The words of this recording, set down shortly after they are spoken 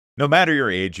No matter your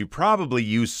age, you probably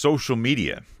use social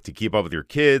media to keep up with your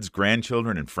kids,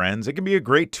 grandchildren, and friends. It can be a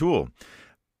great tool.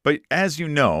 But as you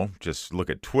know, just look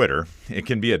at Twitter, it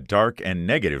can be a dark and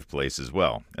negative place as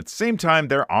well. At the same time,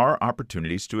 there are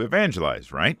opportunities to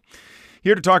evangelize, right?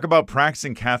 Here to talk about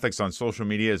practicing Catholics on social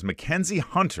media is Mackenzie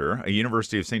Hunter, a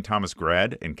University of St. Thomas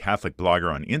grad and Catholic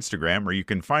blogger on Instagram, where you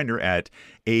can find her at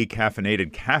A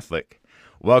Caffeinated Catholic.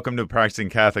 Welcome to Practicing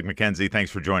Catholic, Mackenzie.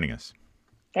 Thanks for joining us.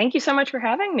 Thank you so much for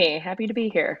having me. Happy to be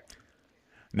here.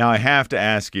 Now, I have to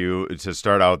ask you to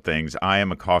start out things. I am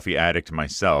a coffee addict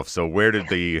myself. So where did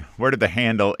the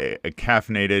handle a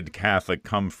caffeinated Catholic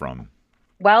come from?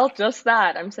 Well, just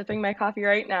that. I'm sipping my coffee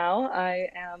right now. I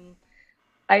am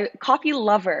a coffee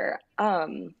lover.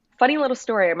 Funny little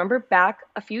story. I remember back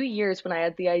a few years when I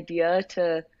had the idea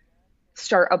to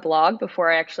start a blog before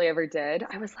I actually ever did.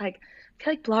 I was like, I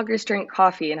feel like bloggers drink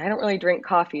coffee and I don't really drink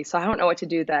coffee, so I don't know what to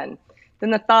do then. Then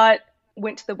the thought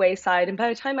went to the wayside, and by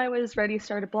the time I was ready to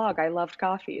start a blog, I loved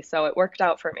coffee, so it worked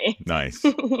out for me. Nice.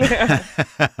 Yeah.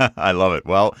 I love it.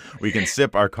 Well, we can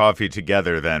sip our coffee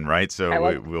together then, right? I So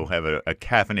love, we'll have a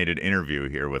caffeinated interview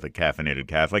here with a caffeinated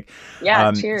Catholic.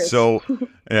 yeah, cheers.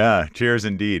 Yeah, cheers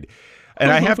indeed. And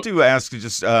I have to ask,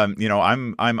 just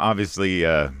I'm obviously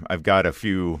I've got a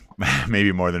few,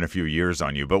 maybe more than a few years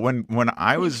on you. But when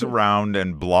I was around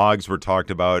and blogs were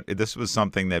talked about, this was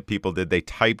something that people did. They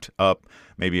typed up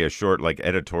maybe a short like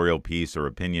editorial piece or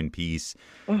opinion piece,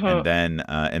 hmm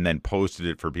and then posted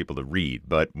it for people to read.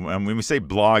 But when we say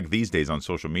blog these days on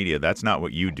social media, that's not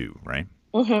what you do, right?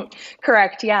 hmm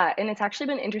Correct. Yeah. And it's actually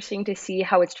been interesting to see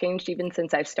how it's changed even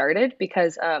since I've started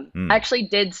because I Hmm. actually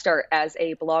did start as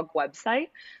a blog website.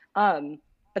 Um,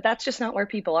 but that's just not where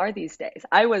people are these days.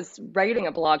 I was writing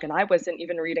a blog and I wasn't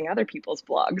even reading other people's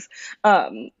blogs.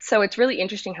 So it's really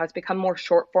interesting how it's become more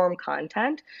short form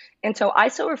content. And so I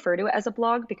still refer to it as a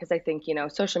blog because I think,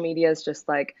 social media is just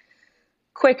like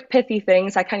quick, pithy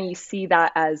things. I kind of see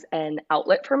that as an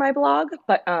outlet for my blog.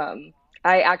 But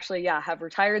I actually, yeah, have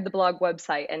retired the blog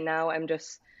website and now I'm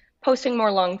just posting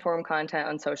more long form content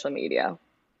on social media.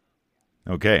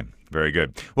 Okay, very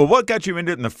good. Well, what got you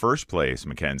into it in the first place,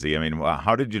 Mackenzie? I mean,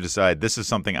 how did you decide this is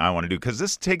something I want to do? Because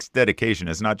this takes dedication.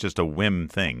 It's not just a whim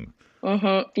thing.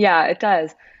 Yeah, it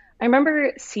does. I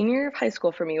remember senior year of high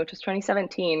school for me, which was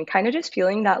 2017, kind of just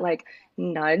feeling that like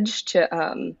nudge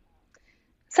to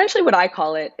essentially what I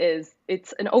call it is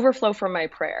it's an overflow from my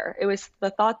prayer. It was the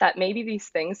thought that maybe these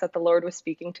things that the Lord was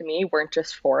speaking to me weren't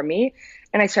just for me.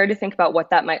 And I started to think about what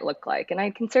that might look like. And I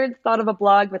considered the thought of a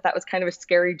blog, but that was kind of a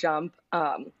scary jump.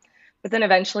 But then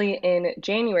eventually in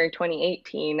January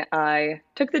 2018, I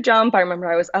took the jump. I remember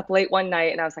I was up late one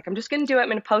night and I was like, I'm just going to do it. I'm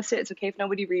going to post it. It's okay if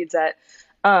nobody reads it.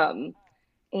 Um,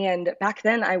 and back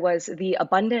then I was the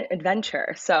Abundant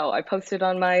Adventure. So I posted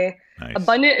on my Nice.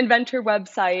 Abundant Adventure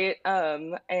website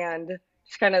and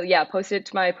just kind of, yeah, posted it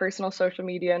to my personal social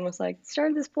media and was like,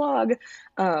 started this blog.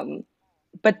 Um,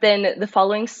 but then the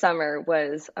following summer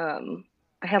was,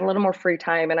 I had a little more free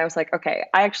time and I was like, okay,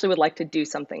 I actually would like to do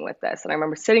something with this. And I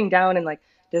remember sitting down and like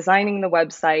designing the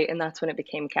website. And that's when it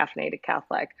became Caffeinated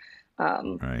Catholic.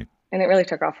 Um, Right. and it really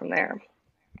took off from there.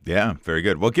 Yeah, very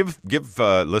good. Well, give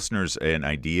listeners an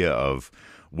idea of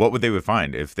what would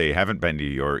find if they haven't been to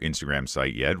your Instagram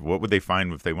site yet. What would they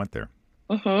find if they went there?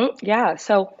 Yeah.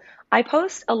 So I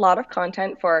post a lot of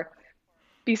content for,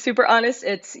 be super honest,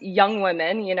 it's young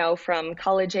women, from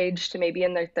college age to maybe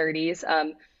in their 30s,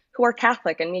 who are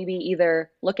Catholic and maybe either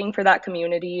looking for that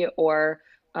community or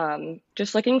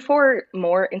just looking for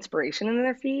more inspiration in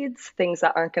their feeds, things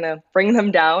that aren't going to bring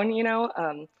them down.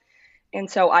 And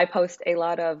so I post a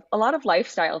lot of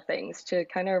lifestyle things to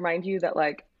kind of remind you that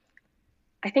like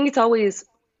I think it's always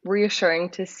reassuring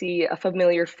to see a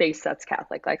familiar face that's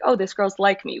Catholic. Like, oh, this girl's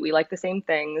like me. We like the same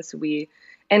things.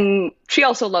 And she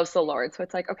also loves the Lord. So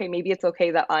it's like, okay, maybe it's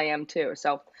okay that I am too.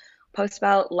 So post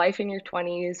about life in your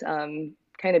 20s,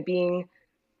 kind of being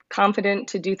confident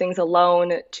to do things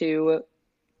alone, to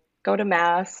go to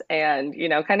mass and,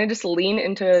 kind of just lean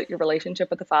into your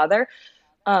relationship with the Father.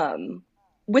 Um,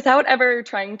 Without ever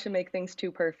trying to make things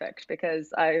too perfect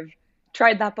because I've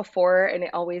tried that before and it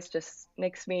always just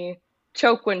makes me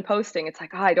choke when posting. It's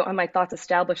like, oh, I don't have my thoughts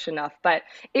established enough, but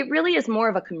it really is more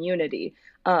of a community.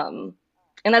 And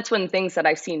that's when things that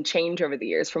I've seen change over the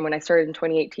years from when I started in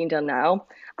 2018 till now.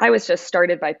 I was just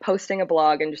started by posting a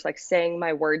blog and just like saying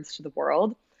my words to the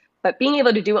world. But being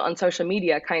able to do it on social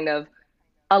media kind of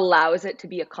allows it to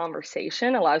be a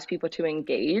conversation, allows people to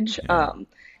engage. Yeah.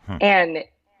 Huh. And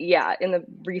yeah, in the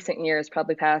recent years,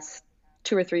 probably past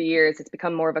 2 or 3 years, it's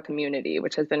become more of a community,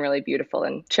 which has been really beautiful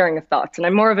and sharing of thoughts. And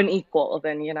I'm more of an equal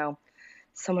than,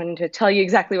 someone to tell you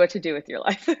exactly what to do with your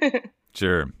life.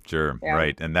 Sure, sure, Yeah.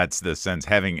 right, and that's the sense.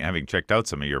 Having checked out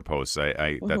some of your posts,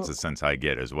 I that's Hmm. the sense I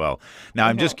get as well. Now,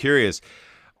 I'm Hmm. just curious,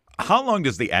 how long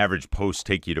does the average post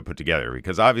take you to put together?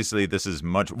 Because obviously, this is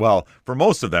much, well, for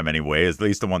most of them anyway, at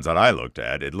least the ones that I looked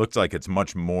at, it looks like it's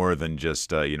much more than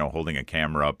just holding a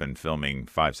camera up and filming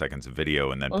 5 seconds of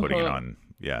video and then putting it Hmm. on.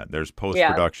 Yeah, there's post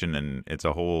Yeah. production and it's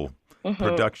a whole Hmm.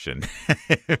 production,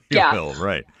 if you Yeah. will.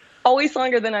 Right. Always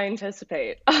longer than I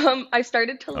anticipate. I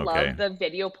started to Okay. love the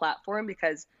video platform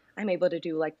because I'm able to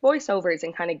do like voiceovers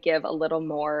and kind of give a little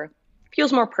more,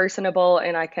 feels more personable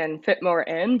and I can fit more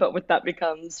in. But with that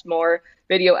becomes more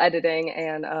video editing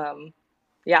and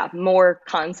yeah, more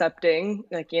concepting.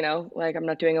 Like, like I'm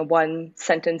not doing a one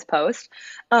sentence post.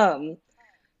 Um,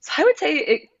 so I would say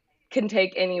it can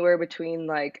take anywhere between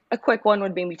like a quick one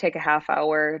would maybe take a half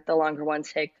hour, the longer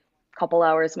ones take a couple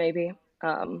hours maybe.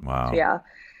 So Wow. yeah.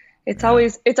 Yeah.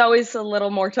 It's always a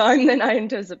little more time than I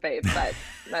anticipate, but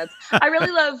I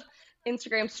really love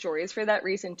Instagram stories for that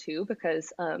reason too,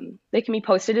 because they can be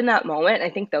posted in that moment.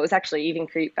 I think those actually even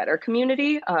create better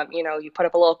community. You put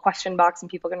up a little question box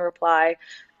and people can reply.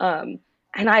 Um,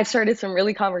 and I've started some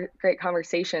really great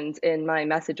conversations in my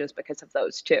messages because of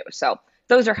those too. So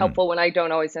those are Hmm. helpful when I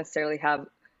don't always necessarily have,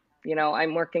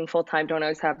 I'm working full time, don't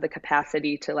always have the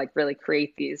capacity to like really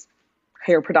create these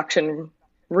higher production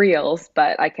reels,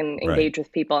 but I can Right. engage with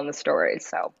people in the stories.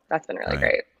 So that's been really Right.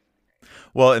 great.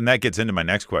 Well, and that gets into my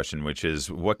next question, which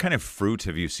is, what kind of fruit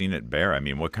have you seen it bear? I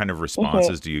mean, what kind of Hmm.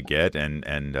 responses do you get? And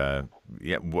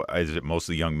yeah, is it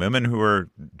mostly young women who are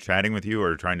chatting with you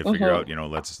or trying to figure Hmm.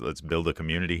 out, let's build a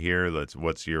community here. Do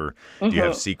you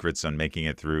have Hmm. secrets on making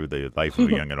it through the life of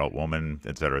a young adult woman,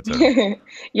 et cetera, et cetera?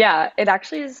 Yeah, it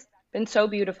actually has been so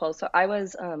beautiful. So I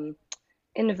was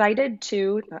invited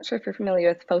to, not sure if you're familiar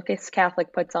with, Focus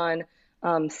Catholic puts on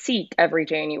Seek every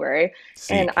January.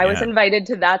 And Seek, I was yeah. invited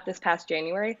to that this past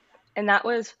January. And that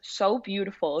was so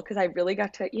beautiful because I really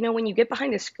got to, when you get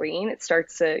behind a screen, it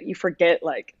starts to, you forget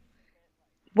like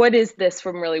what is this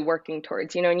from really working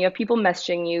towards, and you have people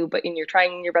messaging you, but and you're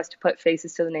trying your best to put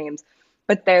faces to the names.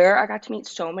 But there, I got to meet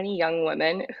so many young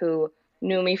women who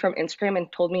knew me from Instagram and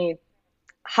told me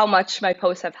how much my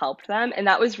posts have helped them. And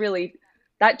that was really,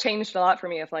 that changed a lot for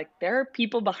me of like, there are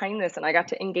people behind this and I got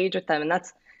to engage with them. And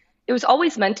it was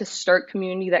always meant to start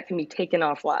community that can be taken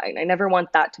offline. I never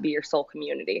want that to be your sole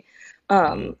community.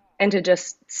 Mm, And to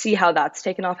just see how that's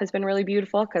taken off has been really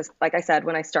beautiful. Because, like I said,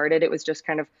 when I started, it was just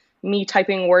kind of me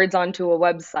typing words onto a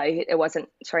website. It wasn't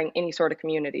starting any sort of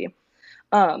community.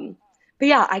 Um, but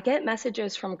yeah, I get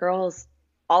messages from girls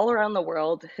all around the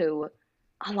world who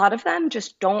a lot of them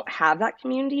just don't have that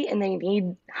community and they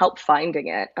need help finding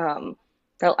it.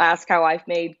 They'll ask how I've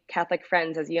made Catholic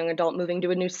friends as a young adult moving to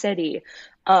a new city.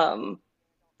 Um,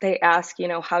 they ask,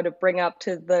 how to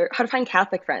how to find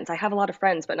Catholic friends. I have a lot of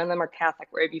friends, but none of them are Catholic.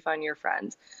 Where have you found your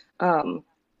friends? Um,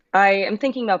 I am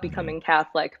thinking about mhm. becoming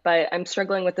Catholic, but I'm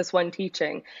struggling with this one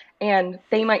teaching, and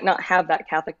they might not have that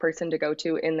Catholic person to go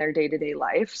to in their day-to-day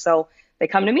life. So they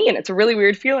come to me, and it's a really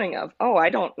weird feeling of, oh, I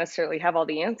don't necessarily have all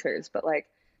the answers, but like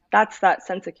that's that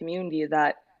sense of community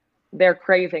that they're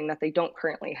craving that they don't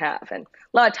currently have. And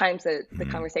a lot of times the Mm,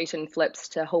 conversation flips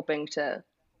to hoping to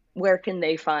where can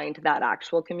they find that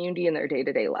actual community in their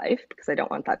day-to-day life, because I don't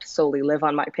want that to solely live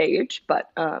on my page. But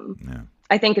yeah.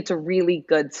 I think it's a really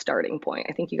good starting point.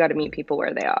 I think you got to meet people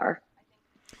where they are.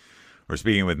 We're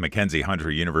speaking with Mackenzie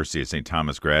Hunter, University of St.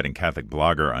 Thomas grad and Catholic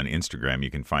blogger on Instagram. You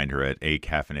can find her at A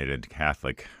Caffeinated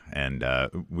Catholic. And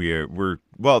we're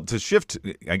well, to shift,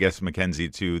 I guess, Mackenzie,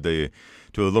 to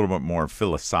a little bit more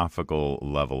philosophical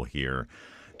level here.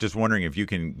 Just wondering if you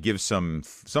can give some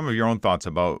of your own thoughts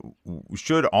about,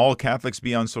 should all Catholics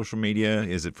be on social media?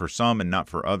 Is it for some and not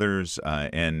for others?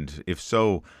 And if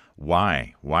so,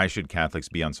 why? Why should Catholics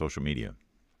be on social media?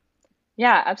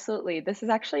 Yeah, absolutely. This is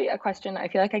actually a question I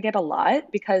feel like I get a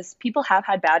lot because people have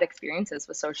had bad experiences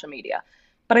with social media.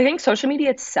 But I think social media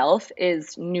itself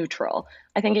is neutral.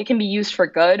 I think it can be used for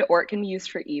good or it can be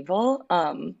used for evil.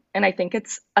 And I think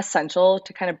it's essential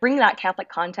to kind of bring that Catholic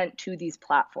content to these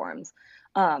platforms.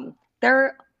 There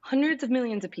are hundreds of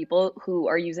millions of people who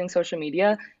are using social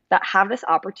media that have this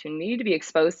opportunity to be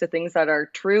exposed to things that are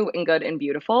true and good and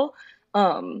beautiful.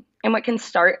 And what can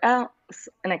start out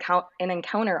an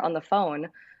encounter on the phone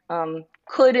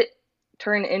could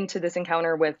turn into this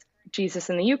encounter with Jesus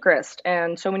in the Eucharist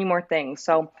and so many more things.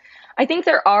 So I think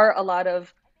there are a lot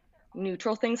of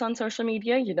neutral things on social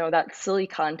media, that silly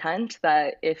content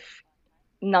that if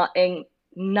not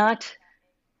not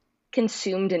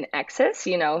consumed in excess,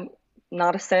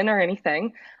 not a sin or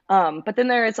anything. But then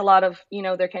there is a lot of,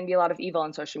 there can be a lot of evil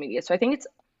on social media. So I think it's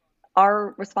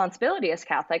our responsibility as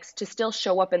Catholics to still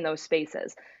show up in those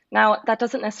spaces, Now, that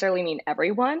doesn't necessarily mean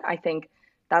everyone. I think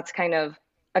that's kind of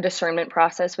a discernment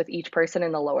process with each person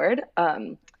in the Lord.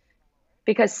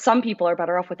 Because some people are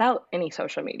better off without any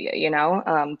social media, you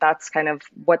know? That's kind of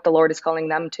what the Lord is calling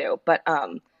them to. But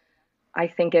I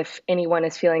think if anyone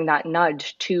is feeling that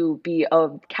nudge to be a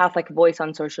Catholic voice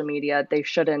on social media, they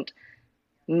shouldn't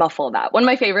muffle that. One of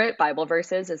my favorite Bible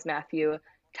verses is Matthew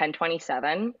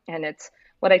 10:27, and it's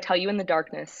what I tell you in the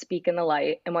darkness, speak in the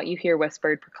light, and what you hear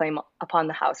whispered, proclaim upon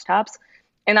the housetops.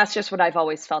 And that's just what I've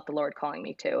always felt the Lord calling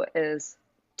me to, is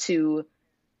to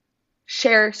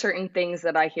share certain things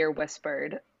that I hear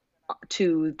whispered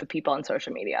to the people on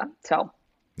social media. So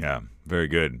Yeah, very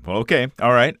good. Well, okay,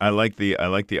 all right. I like the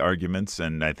arguments,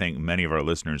 and I think many of our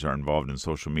listeners are involved in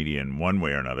social media in one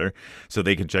way or another. So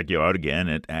they can check you out again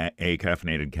at A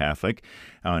Caffeinated Catholic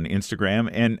on Instagram.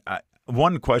 And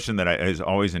one question that has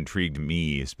always intrigued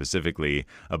me specifically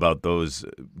about those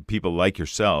people like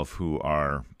yourself who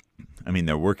are, I mean,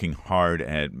 they're working hard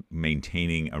at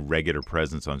maintaining a regular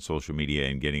presence on social media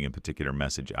and getting a particular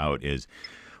message out is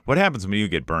what happens when you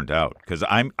get burnt out? Because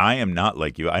I am not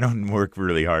like you. I don't work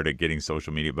really hard at getting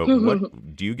social media, but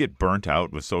what do you get burnt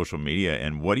out with social media,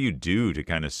 and what do you do to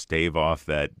kind of stave off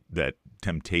that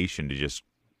temptation to just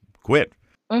quit?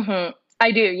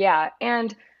 I do, yeah.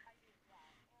 And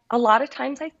a lot of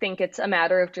times I think it's a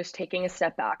matter of just taking a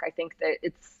step back. I think that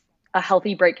it's a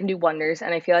healthy break can do wonders.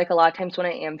 And I feel like a lot of times when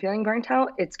I am feeling burnt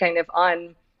out, it's kind of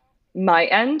on my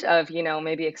end of,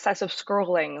 maybe excessive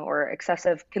scrolling or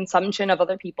excessive consumption of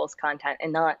other people's content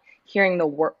and not hearing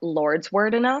the Lord's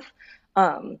word enough.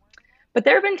 Um, but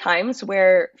there have been times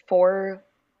where, for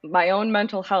my own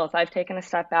mental health, I've taken a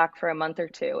step back for a month or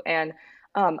two. And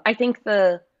I think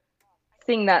the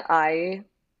thing that I'm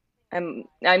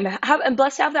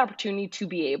blessed to have the opportunity to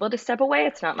be able to step away.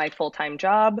 It's not my full-time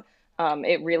job.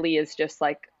 It really is just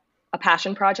like a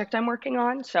passion project I'm working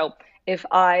on. So if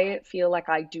I feel like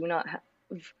I do not have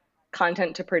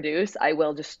content to produce, I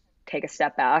will just take a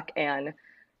step back and,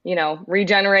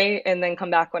 regenerate and then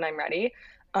come back when I'm ready.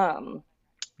 Um,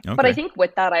 but I Okay. think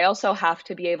with that, I also have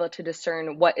to be able to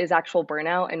discern what is actual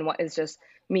burnout and what is just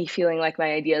me feeling like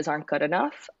my ideas aren't good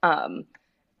enough.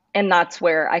 And that's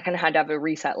where I kind of had to have a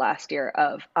reset last year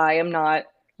of I am not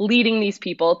leading these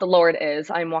people. The Lord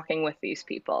is. I'm walking with these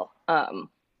people.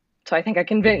 So I think I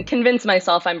convince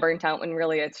myself I'm burnt out when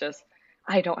really it's just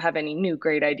I don't have any new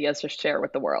great ideas to share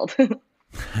with the world.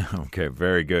 Okay,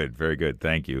 very good, very good.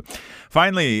 Thank you.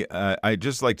 Finally, I'd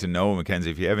just like to know, Mackenzie,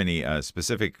 if you have any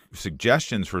specific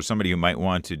suggestions for somebody who might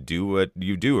want to do what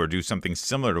you do or do something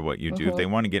similar to what you do, if they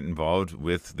hmm want to get involved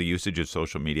with the usage of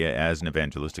social media as an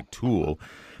evangelistic tool.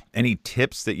 Any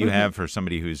tips that you hmm have for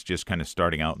somebody who's just kind of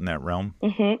starting out in that realm?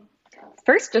 hmm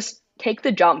First, just take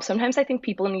the jump. Sometimes I think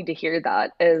people need to hear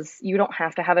that is you don't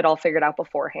have to have it all figured out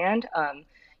beforehand.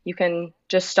 You can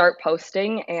just start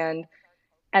posting, and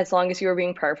as long as you are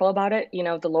being prayerful about it,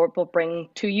 the Lord will bring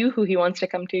to you who He wants to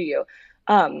come to you.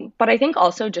 But I think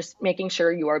also just making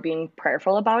sure you are being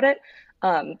prayerful about it.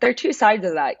 There are two sides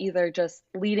of that, either just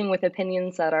leading with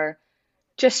opinions that are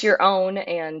just your own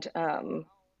and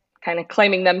kind of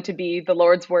claiming them to be the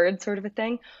Lord's word, sort of a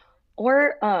thing,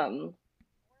 or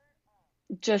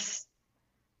just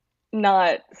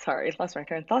not, sorry, lost my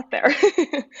train of thought there.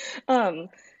 um,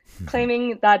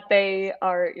 Claiming that they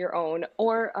are your own,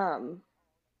 or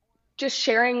just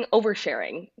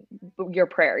oversharing your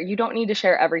prayer. You don't need to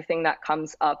share everything that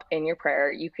comes up in your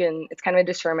prayer. It's kind of a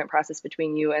discernment process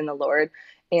between you and the Lord,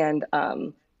 and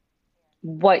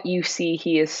what you see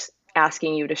He is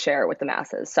asking you to share with the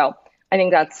masses. So I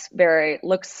think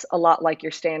looks a lot like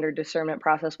your standard discernment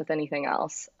process with anything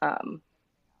else.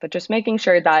 But just making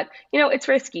sure that, it's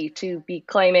risky to be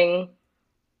claiming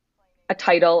a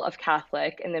title of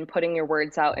Catholic and then putting your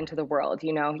words out into the world.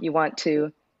 You want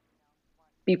to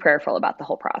be prayerful about the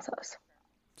whole process.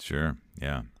 Sure.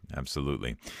 Yeah,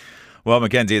 absolutely. Well,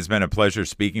 Mackenzie, it's been a pleasure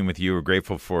speaking with you. We're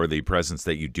grateful for the presence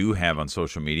that you do have on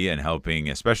social media and helping,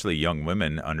 especially young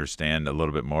women, understand a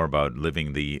little bit more about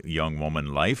living the young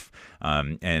woman life,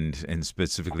 and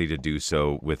specifically to do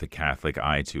so with a Catholic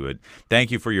eye to it.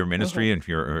 Thank you for your hmm ministry and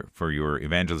for your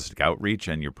evangelistic outreach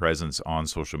and your presence on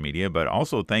social media. But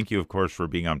also, thank you, of course, for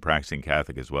being on Practicing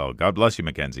Catholic as well. God bless you,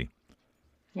 Mackenzie.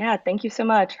 Yeah, thank you so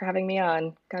much for having me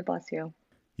on. God bless you.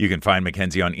 You can find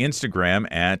Mackenzie on Instagram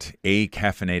at A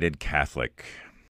Caffeinated Catholic.